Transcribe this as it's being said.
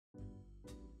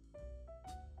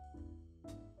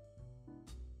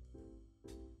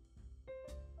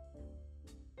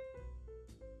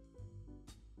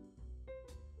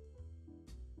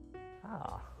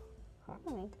Ah,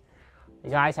 hi. Hey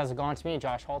guys, how's it going? It's me,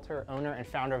 Josh Halter, owner and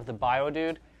founder of the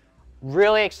Bldg.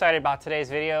 Really excited about today's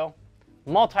video.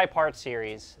 Multi-part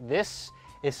series. This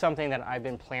is something that I've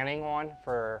been planning on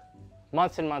for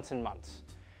months and months and months.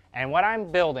 And what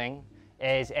I'm building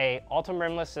is a Ultim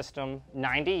Rimless System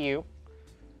 90U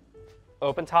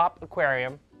open top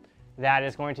aquarium that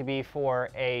is going to be for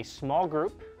a small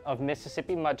group of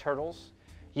Mississippi mud turtles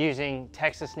using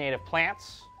Texas native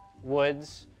plants,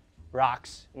 woods,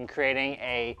 rocks, and creating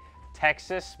a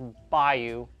Texas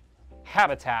bayou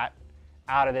habitat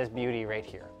out of this beauty right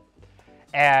here.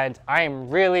 And I am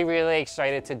really, really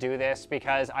excited to do this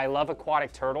because I love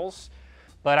aquatic turtles,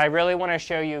 but I really want to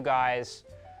show you guys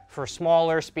for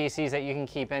smaller species that you can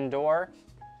keep indoor,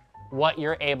 what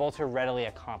you're able to readily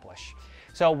accomplish.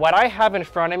 So what I have in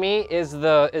front of me is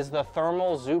the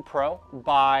Thermal Zoo Pro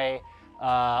by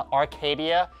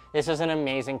Arcadia. This is an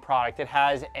amazing product. It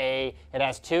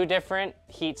has two different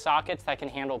heat sockets that can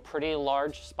handle pretty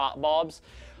large spot bulbs,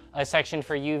 a section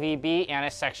for UVB and a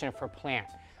section for plant.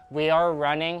 We are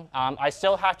running, I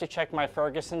still have to check my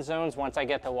Ferguson zones once I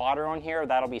get the water on here.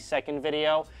 That'll be second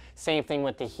video. Same thing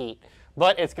with the heat.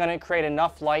 But it's gonna create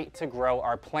enough light to grow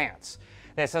our plants.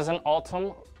 This is an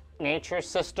Ultim Nature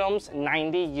Systems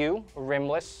 90U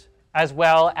rimless, as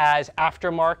well as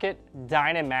aftermarket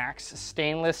Dynamax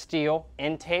stainless steel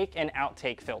intake and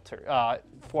outtake filter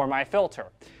for my filter.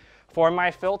 For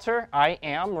my filter, I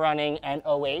am running an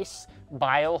Oasis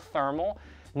biothermal.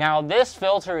 Now this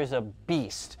filter is a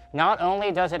beast. Not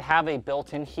only does it have a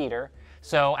built-in heater,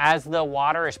 so as the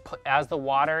water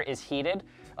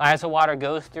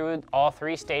goes through all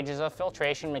three stages of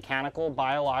filtration, mechanical,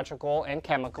 biological, and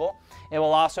chemical, it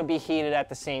will also be heated at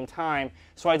the same time.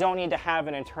 So I don't need to have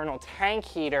an internal tank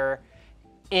heater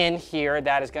in here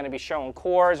that is going to be showing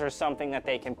cores or something that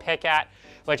they can pick at,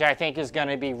 which I think is going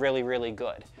to be really, really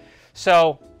good.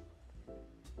 So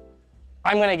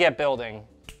I'm going to get building.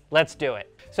 Let's do it.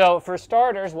 So for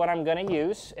starters, what I'm going to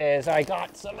use is I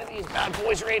got some of these bad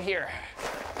boys right here.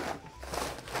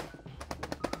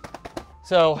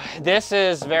 So this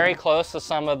is very close to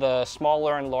some of the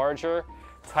smaller and larger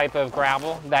type of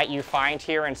gravel that you find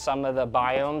here in some of the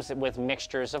biomes with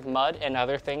mixtures of mud and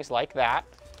other things like that.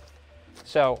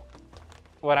 So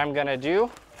what I'm gonna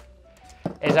do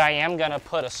is I am gonna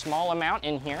put a small amount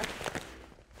in here.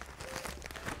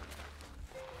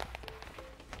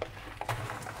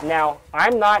 Now,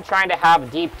 I'm not trying to have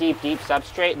deep, deep, deep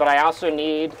substrate, but I also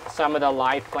need some of the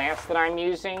live plants that I'm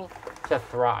using to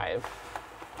thrive.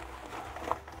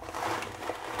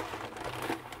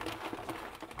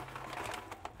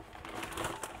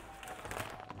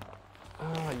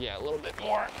 Yeah, a little bit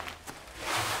more.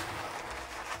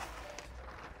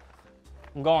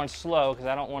 I'm going slow because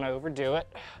I don't want to overdo it.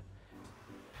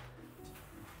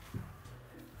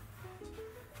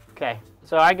 Okay,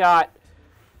 so I got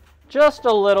just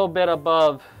a little bit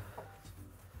above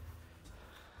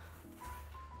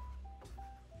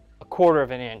a quarter of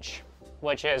an inch,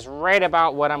 which is right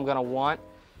about what I'm going to want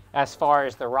as far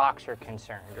as the rocks are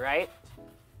concerned, right?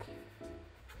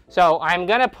 So I'm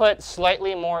going to put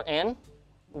slightly more in,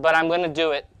 but I'm going to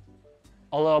do it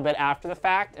a little bit after the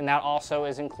fact, and that also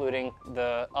is including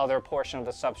the other portion of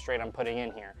the substrate I'm putting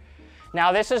in here.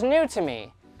 Now this is new to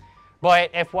me, but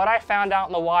if what I found out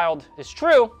in the wild is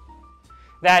true,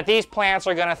 that these plants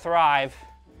are going to thrive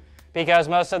because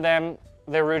most of them,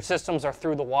 their root systems are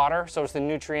through the water, so it's the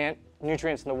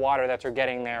nutrients in the water that they're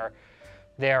getting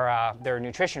their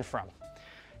nutrition from.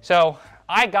 So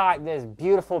I got this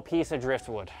beautiful piece of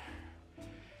driftwood.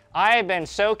 I've been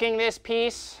soaking this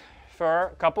piece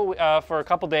for a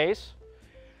couple days,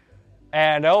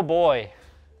 and oh boy,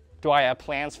 do I have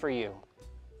plans for you.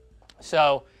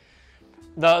 So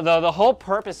the whole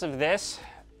purpose of this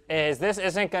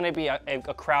isn't going to be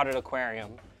a crowded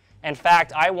aquarium. In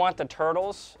fact, I want the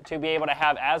turtles to be able to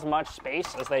have as much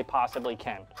space as they possibly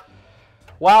can,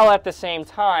 while at the same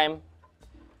time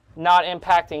not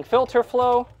impacting filter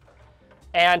flow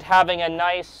and having a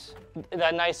nice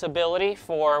ability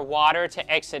for water to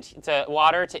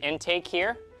intake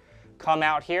here, come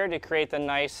out here to create the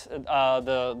nice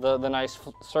nice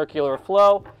circular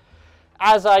flow.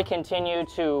 As I continue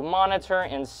to monitor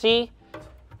and see,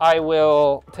 I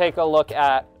will take a look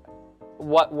at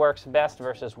what works best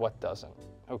versus what doesn't.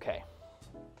 Okay.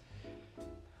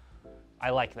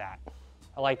 I like that.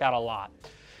 I like that a lot.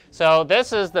 So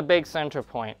this is the big center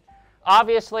point.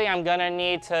 Obviously, I'm gonna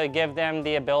need to give them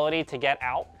the ability to get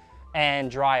out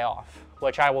and dry off,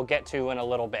 which I will get to in a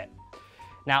little bit.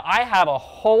 Now, I have a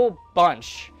whole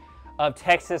bunch of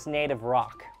Texas native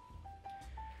rock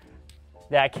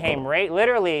that came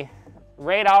literally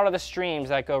right out of the streams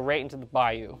that go right into the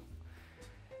bayou.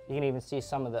 You can even see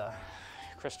some of the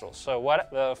crystals. So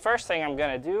the first thing I'm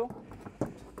gonna do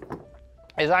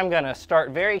is I'm gonna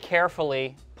start very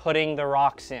carefully putting the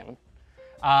rocks in,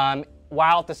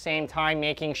 while at the same time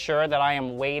making sure that I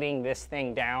am weighting this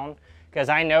thing down, because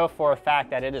I know for a fact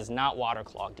that it is not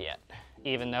waterlogged yet,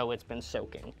 even though it's been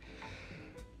soaking.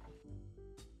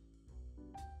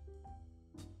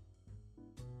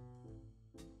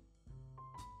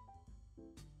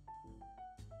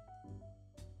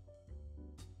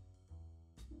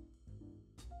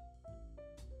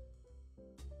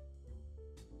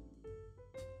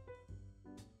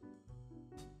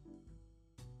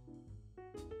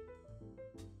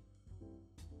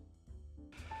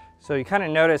 So you kind of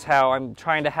notice how I'm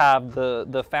trying to have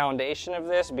the foundation of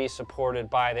this be supported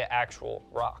by the actual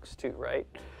rocks too, right?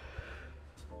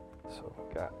 So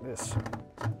got this.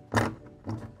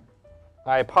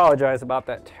 I apologize about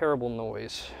that terrible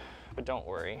noise, but don't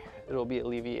worry, it'll be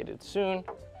alleviated soon.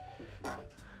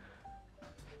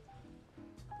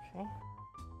 Okay.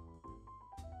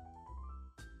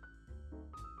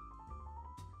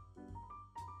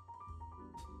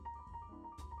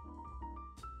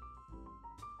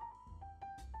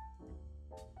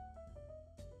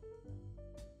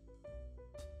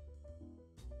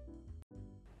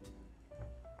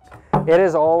 It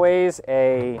is always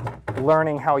a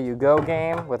learning how you go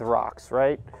game with rocks,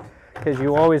 right? Because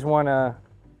you always want to,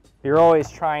 you're always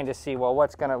trying to see, well,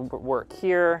 what's going to work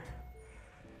here?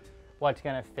 What's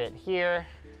going to fit here?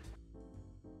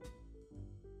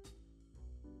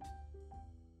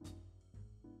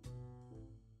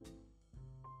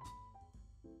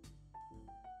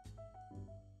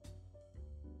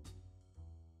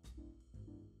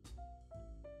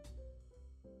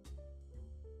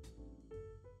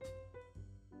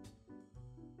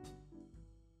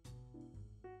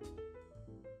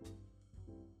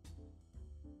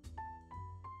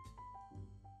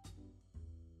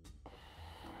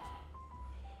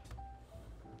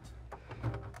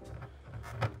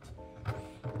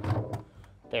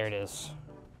 There it is.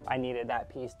 I needed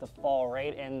that piece to fall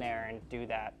right in there and do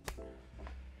that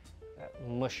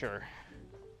musher.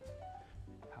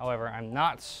 However, I'm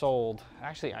not sold.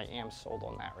 Actually, I am sold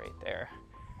on that right there.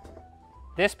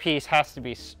 This piece has to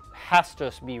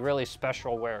be really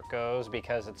special where it goes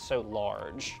because it's so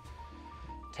large.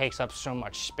 It takes up so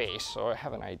much space, so I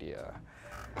have an idea.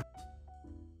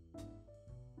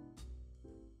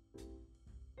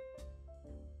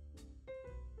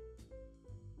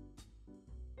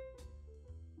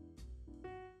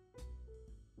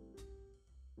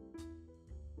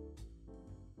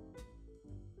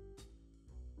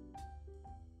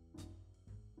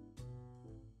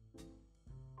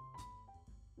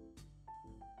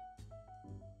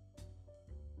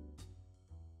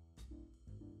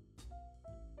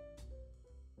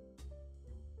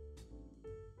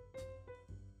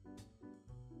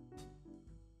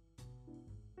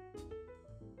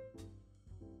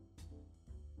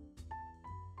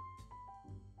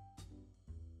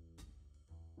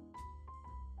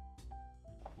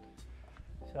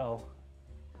 So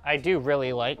I do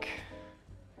really like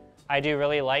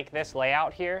this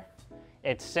layout here.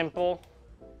 It's simple,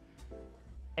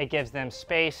 it gives them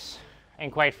space, and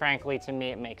quite frankly, to me,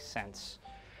 it makes sense.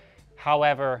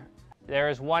 However, there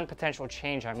is one potential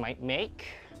change I might make.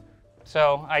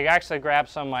 So I actually grabbed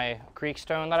some of my creek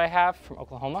stone that I have from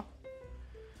Oklahoma,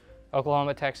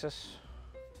 Texas.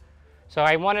 So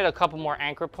I wanted a couple more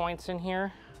anchor points in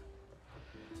here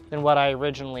than what I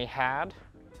originally had.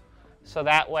 So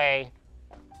that way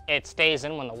it stays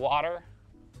in when the water.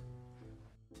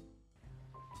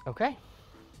 Okay.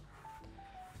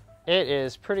 It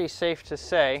is pretty safe to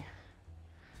say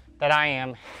that I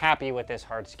am happy with this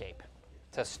hardscape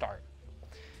to start.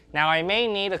 Now I may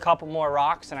need a couple more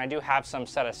rocks, and I do have some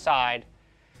set aside,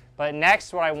 but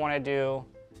next what I want to do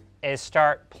is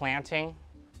start planting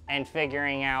and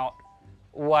figuring out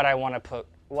what I want to put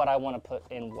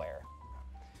in where.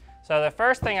 So the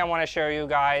first thing I want to show you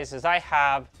guys is I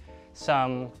have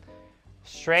some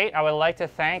straight. I would like to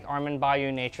thank Armand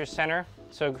Bayou Nature Center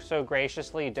so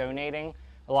graciously donating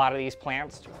a lot of these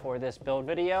plants for this build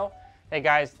video. Hey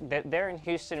guys, they're in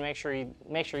Houston. Make sure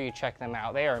you check them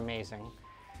out. They are amazing.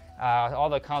 All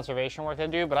the conservation work they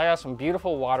do, but I got some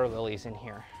beautiful water lilies in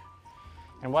here.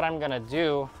 And what I'm gonna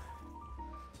do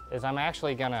is I'm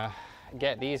actually gonna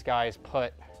get these guys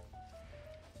put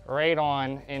right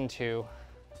on into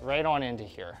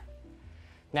here.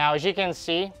 Now, as you can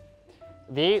see,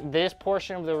 this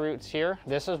portion of the roots here,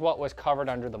 this is what was covered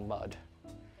under the mud.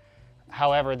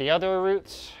 However, the other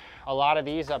roots, a lot of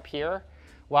these up here,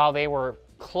 while they were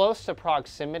close to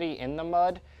proximity in the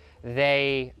mud,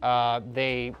 a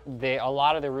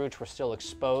lot of the roots were still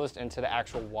exposed into the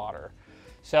actual water.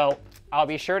 So I'll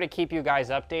be sure to keep you guys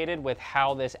updated with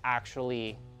how this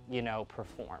actually, you know,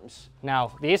 performs.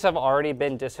 Now, these have already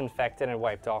been disinfected and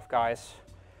wiped off, guys.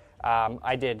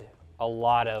 I did a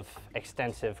lot of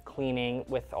extensive cleaning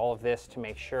with all of this to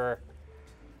make sure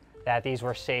that these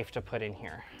were safe to put in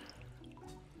here.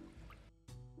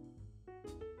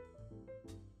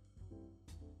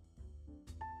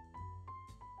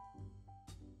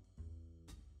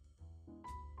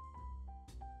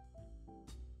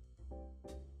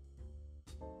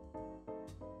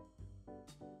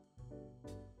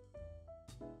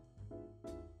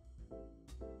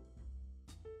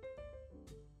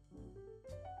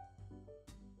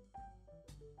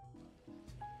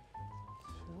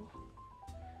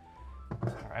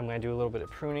 I'm going to do a little bit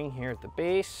of pruning here at the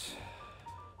base.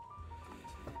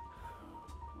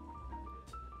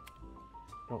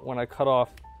 Don't want to cut off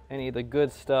any of the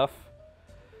good stuff.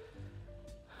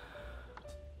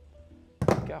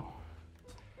 There we go.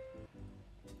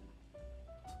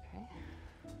 Okay.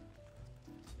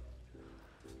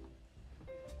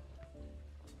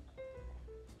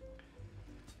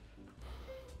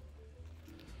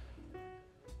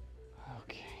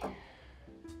 Okay.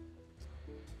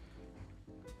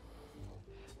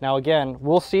 Now again,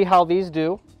 we'll see how these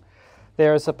do.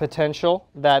 There's a potential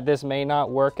that this may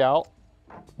not work out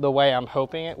the way I'm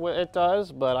hoping it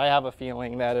does, but I have a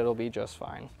feeling that it'll be just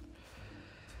fine.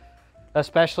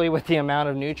 Especially with the amount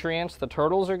of nutrients the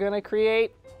turtles are going to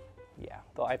create. Yeah,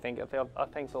 I think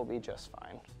they'll be just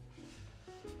fine.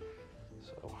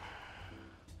 So, all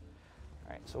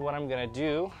right, so what I'm going to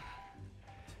do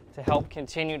to help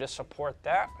continue to support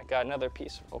that, I got another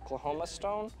piece of Oklahoma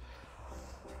stone.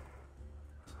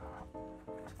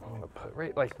 I'm going to put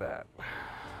right like that.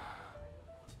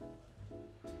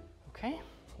 Okay,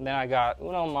 and then I got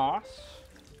Uno moss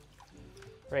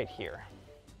right here.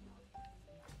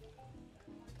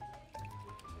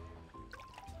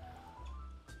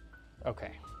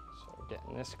 Okay, so we're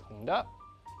getting this cleaned up.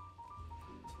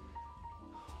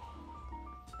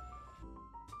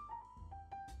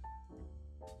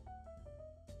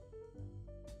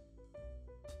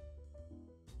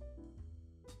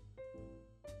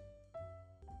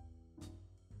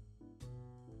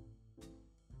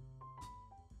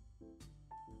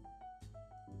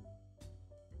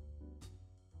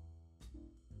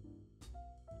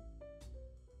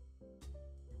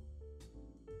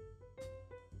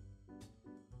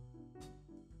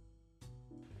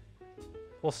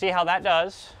 We'll see how that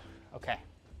does. Okay.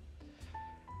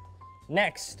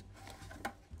 Next,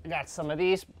 I got some of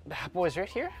these bad boys right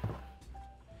here.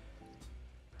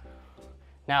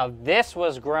 Now this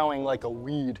was growing like a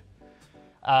weed.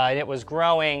 It was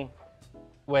growing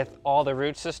with all the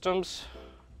root systems.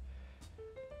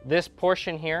 This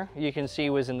portion here, you can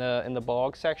see, was in the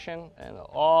Bldg section, and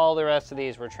all the rest of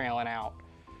these were trailing out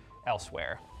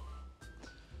elsewhere.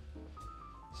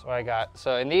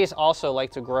 So and these also like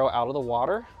to grow out of the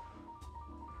water.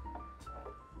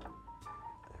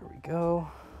 There we go.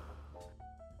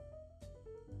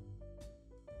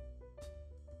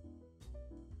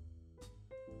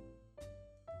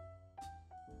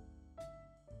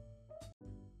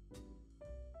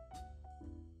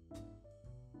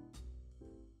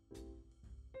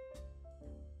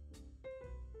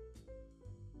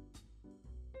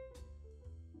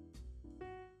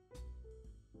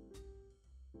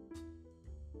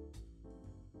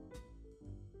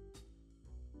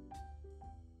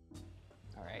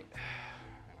 All right,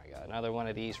 I got another one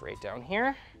of these right down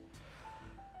here.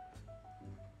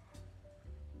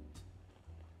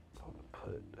 I'm gonna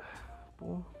put,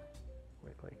 boom,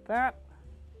 right like that.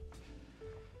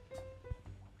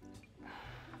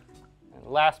 And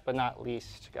last but not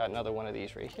least, got another one of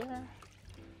these right here. All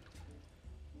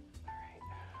right.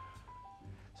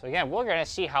 So again, we're gonna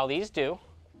see how these do.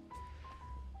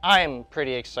 I'm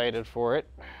pretty excited for it.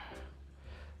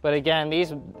 But again,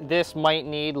 this might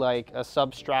need like a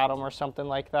substratum or something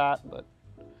like that, but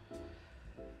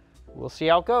we'll see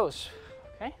how it goes,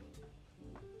 okay?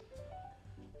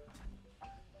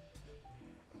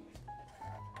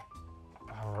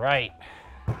 All right,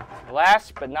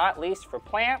 last but not least for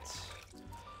plants.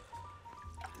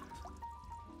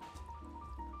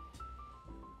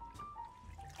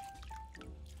 Look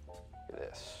at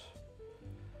this.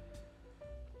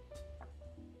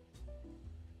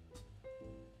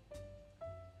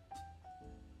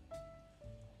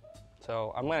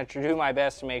 So I'm going to do my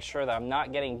best to make sure that I'm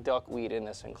not getting duckweed in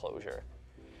this enclosure,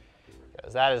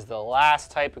 because that is the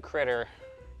last type of critter,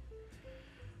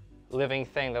 living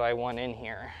thing that I want in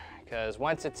here. Because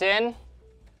once it's in,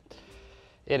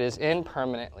 it is in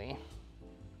permanently.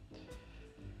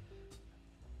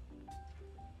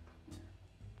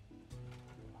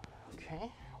 Okay,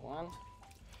 1.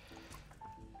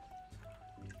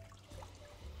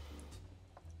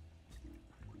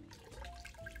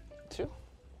 2.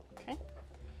 Okay. I'm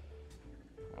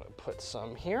gonna put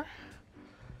some here.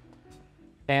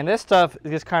 And this stuff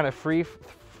is kind of free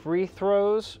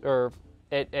throws, or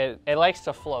it likes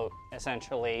to float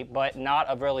essentially, but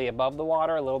not really above the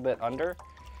water, a little bit under.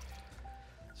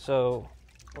 So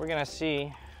we're gonna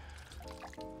see.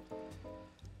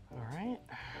 All right.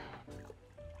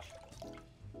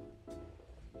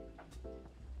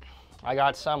 I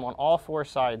got some on all 4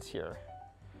 sides here.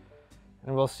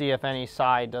 And we'll see if any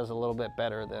side does a little bit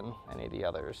better than any of the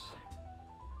others.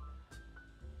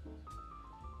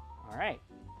 All right.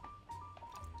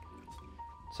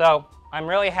 So I'm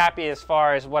really happy as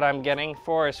far as what I'm getting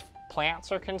for as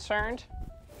plants are concerned.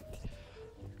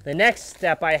 The next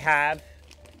step I have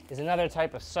is another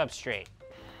type of substrate.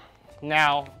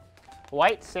 Now,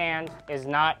 white sand is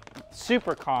not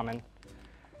super common.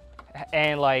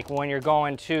 And like when you're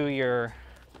going to your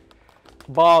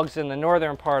bogs in the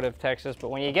northern part of Texas, but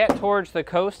when you get towards the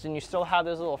coast and you still have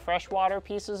those little freshwater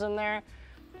pieces in there,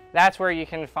 that's where you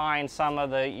can find some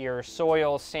of your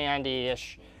soil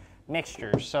sandy-ish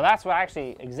mixtures. So that's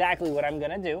exactly what I'm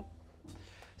gonna do.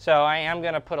 So I am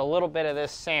gonna put a little bit of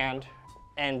this sand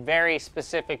in very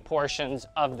specific portions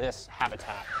of this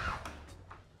habitat.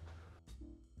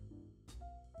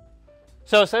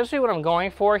 So essentially what I'm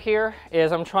going for here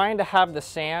is I'm trying to have the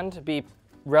sand be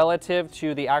relative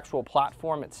to the actual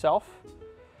platform itself.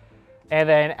 And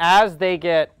then as they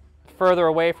get further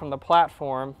away from the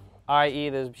platform, i.e.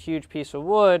 this huge piece of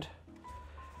wood,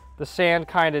 the sand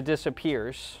kind of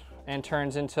disappears and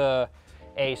turns into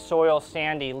a soil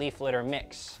sandy leaf litter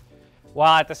mix.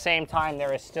 While at the same time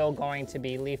there is still going to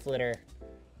be leaf litter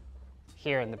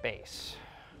here in the base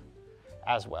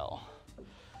as well.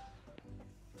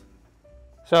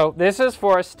 So this is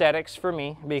for aesthetics for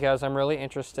me because I'm really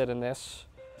interested in this.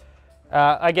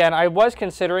 Again, I was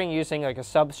considering using like a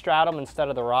substratum instead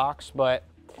of the rocks, but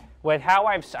with how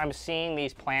I'm seeing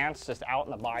these plants just out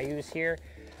in the bayous here,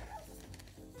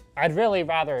 I'd really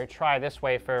rather try this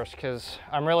way first because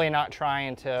I'm really not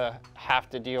trying to have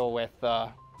to deal with,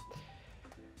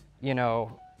 you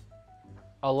know,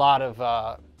 a lot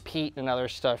of peat and other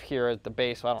stuff here at the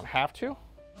base, so I don't have to.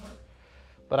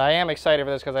 But I am excited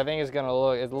for this because I think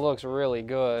it looks really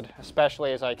good,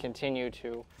 especially as I continue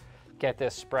to get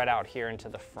this spread out here into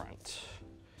the front.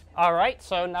 All right,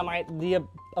 so now the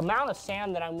amount of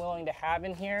sand that I'm willing to have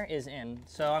in here is in.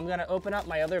 So I'm gonna open up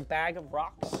my other bag of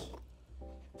rocks.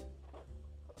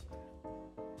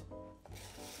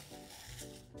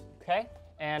 Okay,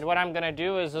 and what I'm gonna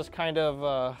do is just kind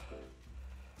of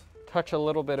touch a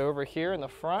little bit over here in the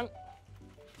front.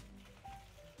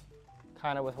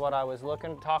 Kind of with what I was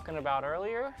talking about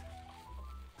earlier.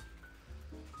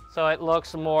 So it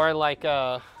looks more like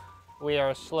we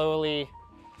are slowly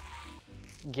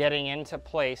getting into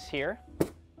place here.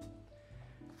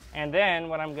 And then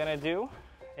what I'm gonna do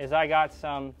is I got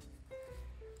some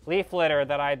leaf litter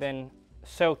that I've been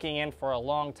soaking in for a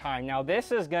long time. Now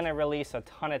this is gonna release a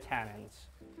ton of tannins,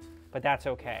 but that's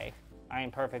okay. I am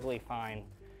perfectly fine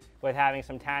with having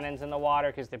some tannins in the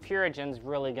water because the Purigen's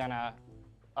really gonna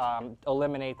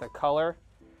eliminate the color,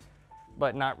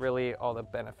 but not really all the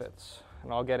benefits.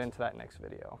 And I'll get into that next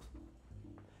video.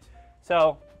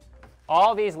 So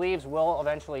all these leaves will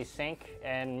eventually sink,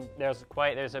 and there's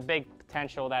a big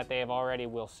potential that they already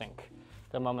will sink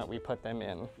the moment we put them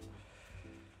in. There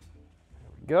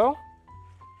we go.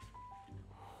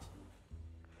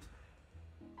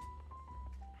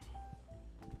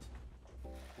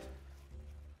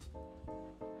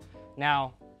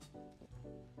 Now,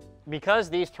 because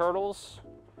these turtles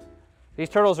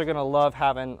are gonna love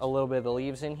having a little bit of the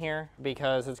leaves in here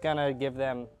because it's gonna give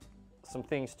them some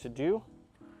things to do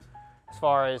as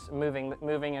far as moving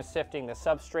and sifting the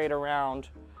substrate around,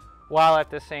 while at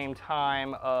the same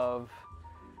time of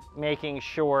making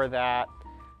sure that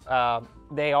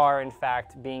they are in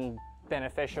fact being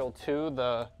beneficial to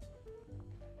the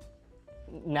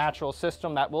natural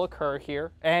system that will occur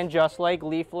here. And just like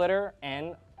leaf litter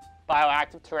and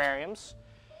bioactive terrariums,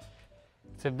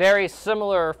 it's a very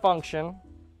similar function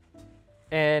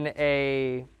in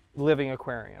a living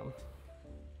aquarium.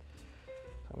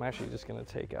 I'm actually just going to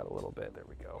take out a little bit. There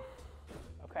we go.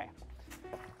 Okay.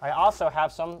 I also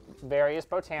have some various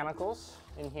botanicals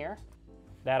in here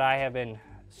that I have been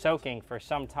soaking for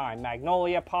some time.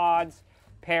 Magnolia pods,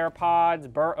 pear pods,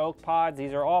 bur oak pods.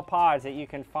 These are all pods that you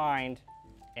can find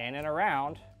in and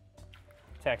around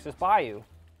Texas Bayou.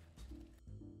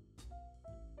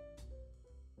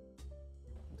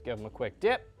 Let's give them a quick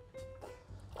dip.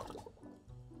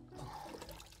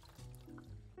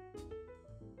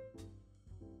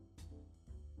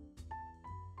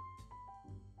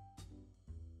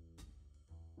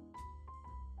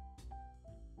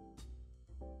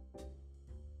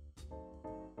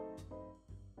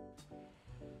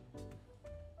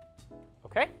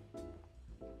 Okay,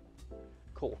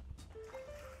 cool.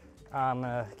 I'm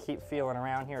gonna keep feeling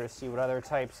around here to see what other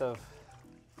types of,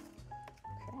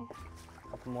 okay, a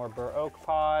couple more bur oak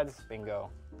pods, bingo.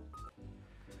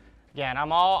 Again,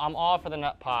 I'm all for the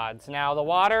nut pods. Now the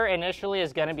water initially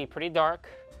is gonna be pretty dark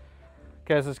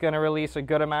because it's gonna release a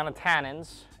good amount of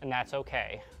tannins, and that's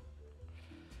okay.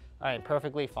 I am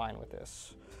perfectly fine with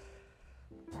this.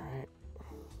 All right.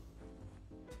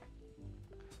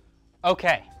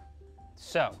 Okay.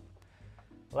 So,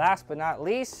 last but not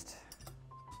least,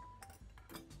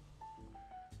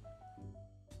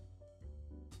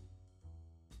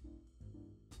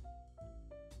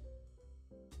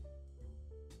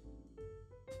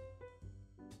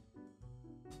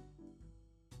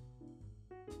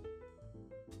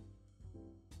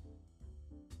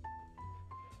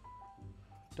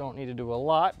 don't need to do a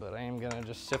lot, but I am gonna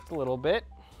just sift a little bit.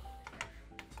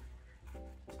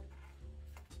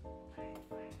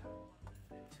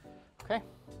 Okay.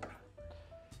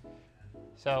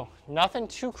 So nothing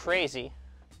too crazy.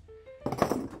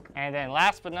 And then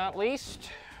last but not least,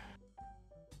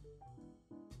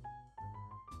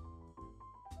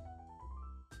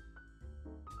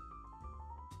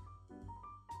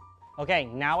 okay,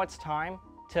 now it's time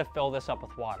to fill this up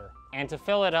with water. And to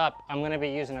fill it up, I'm gonna be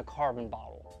using a carbon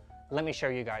bottle. Let me show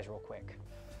you guys real quick.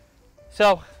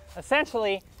 So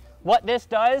essentially, what this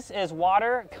does is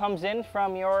water comes in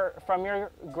from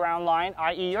your ground line,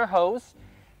 i.e. your hose.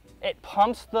 It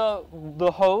pumps the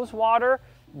hose water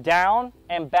down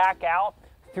and back out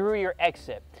through your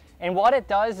exit. And what it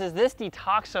does is this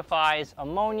detoxifies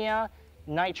ammonia,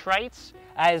 nitrites,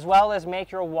 as well as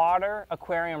make your water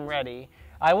aquarium ready.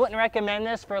 I wouldn't recommend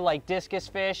this for like discus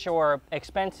fish or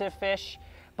expensive fish,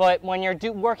 but when you're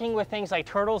working with things like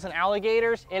turtles and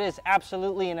alligators, it is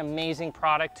absolutely an amazing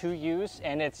product to use,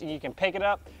 and you can pick it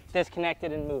up, disconnect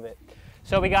it, and move it.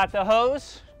 So we got the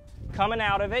hose coming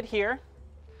out of it here,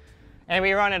 and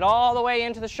we run it all the way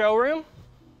into the showroom.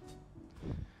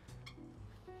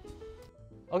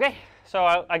 Okay,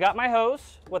 so I got my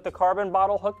hose with the carbon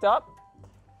bottle hooked up.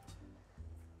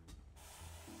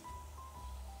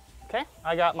 Okay,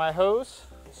 I got my hose,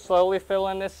 slowly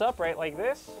filling this up right like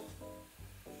this.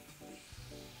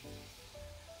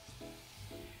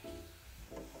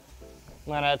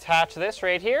 I'm gonna attach this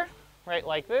right here, right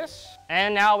like this,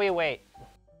 and now we wait.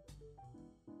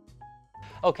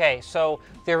 Okay, so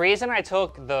the reason I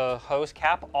took the hose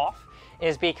cap off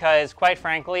is because, quite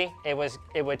frankly, it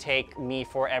would take me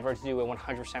forever to do a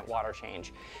 100% water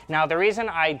change. Now, the reason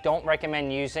I don't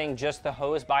recommend using just the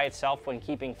hose by itself when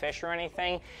keeping fish or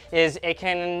anything is it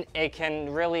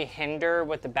can really hinder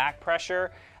with the back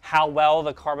pressure how well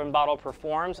the carbon bottle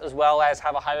performs, as well as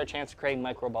have a higher chance of creating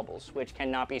micro bubbles, which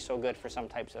cannot be so good for some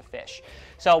types of fish.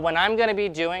 So when I'm gonna be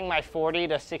doing my 40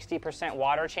 to 60%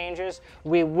 water changes,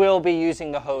 we will be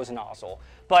using the hose nozzle.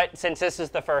 But since this is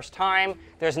the first time,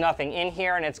 there's nothing in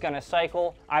here and it's gonna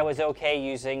cycle, I was okay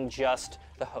using just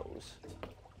the hose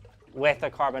with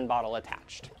the carbon bottle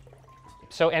attached.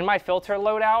 So in my filter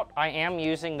loadout, I am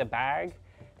using the bag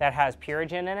that has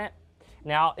Purigen in it.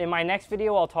 Now, in my next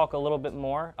video, I'll talk a little bit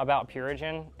more about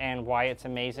Purigen and why it's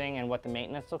amazing and what the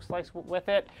maintenance looks like with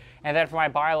it. And then for my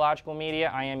biological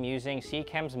media, I am using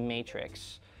Seachem's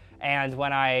Matrix. And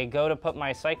when I go to put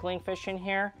my cycling fish in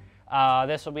here,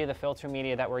 this will be the filter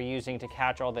media that we're using to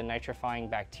catch all the nitrifying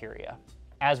bacteria,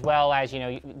 as well as, you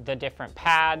know, the different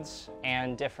pads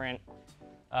and different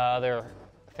other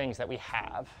things that we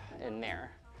have in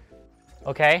there.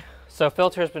 Okay, so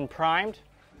filter's been primed,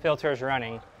 filter's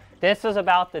running. This is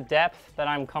about the depth that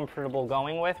I'm comfortable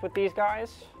going with these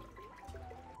guys.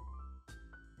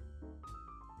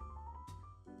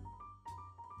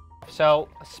 So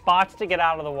spots to get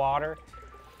out of the water.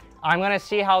 I'm gonna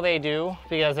see how they do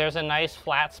because there's a nice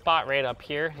flat spot right up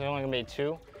here. There's only gonna be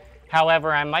 2.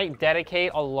 However, I might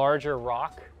dedicate a larger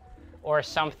rock or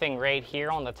something right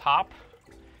here on the top.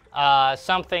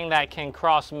 Something that can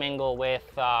cross mingle with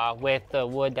the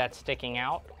wood that's sticking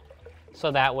out. So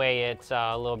that way it's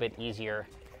a little bit easier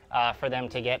for them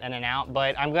to get in and out.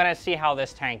 But I'm gonna see how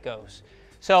this tank goes.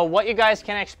 So what you guys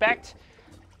can expect,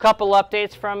 a couple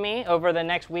updates from me over the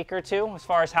next week or 2 as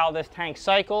far as how this tank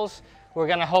cycles. We're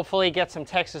gonna hopefully get some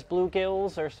Texas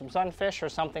bluegills or some sunfish or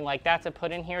something like that to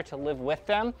put in here to live with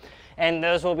them. And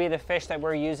those will be the fish that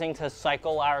we're using to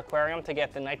cycle our aquarium to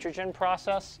get the nitrogen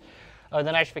process. the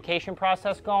nitrification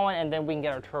process going, and then we can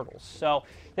get our turtles. So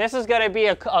this is going to be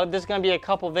a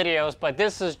couple videos, but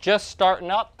this is just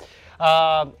starting up.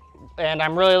 And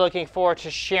I'm really looking forward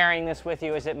to sharing this with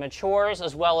you as it matures,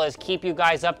 as well as keep you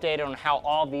guys updated on how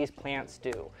all these plants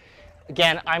do.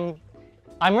 Again, I'm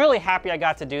really happy I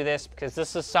got to do this because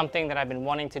this is something that I've been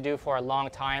wanting to do for a long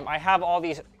time. I have all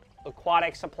these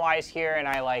aquatic supplies here, and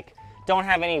I don't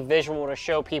have any visual to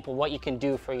show people what you can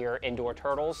do for your indoor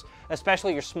turtles,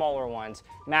 especially your smaller ones,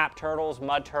 map turtles,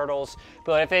 mud turtles.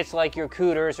 But if it's like your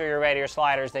cooters or your red ear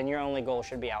sliders, then your only goal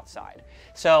should be outside.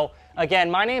 So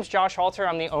again, my name's Josh Halter.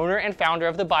 I'm the owner and founder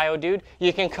of The Bldg.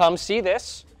 You can come see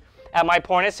this at my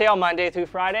point of sale Monday through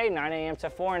Friday, 9 a.m. to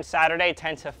 4, and Saturday,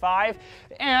 10 to 5.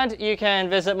 And you can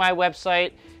visit my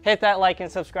website, hit that like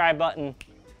and subscribe button.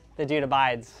 The dude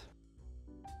abides.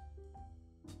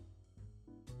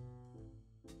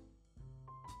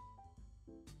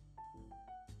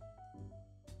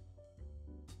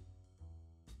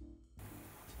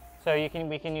 So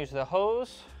we can use the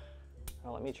hose.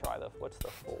 Oh, let me try what's the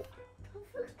full?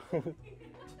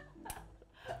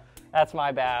 That's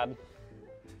my bad.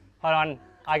 Hold on,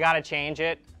 I gotta change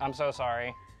it. I'm so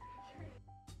sorry.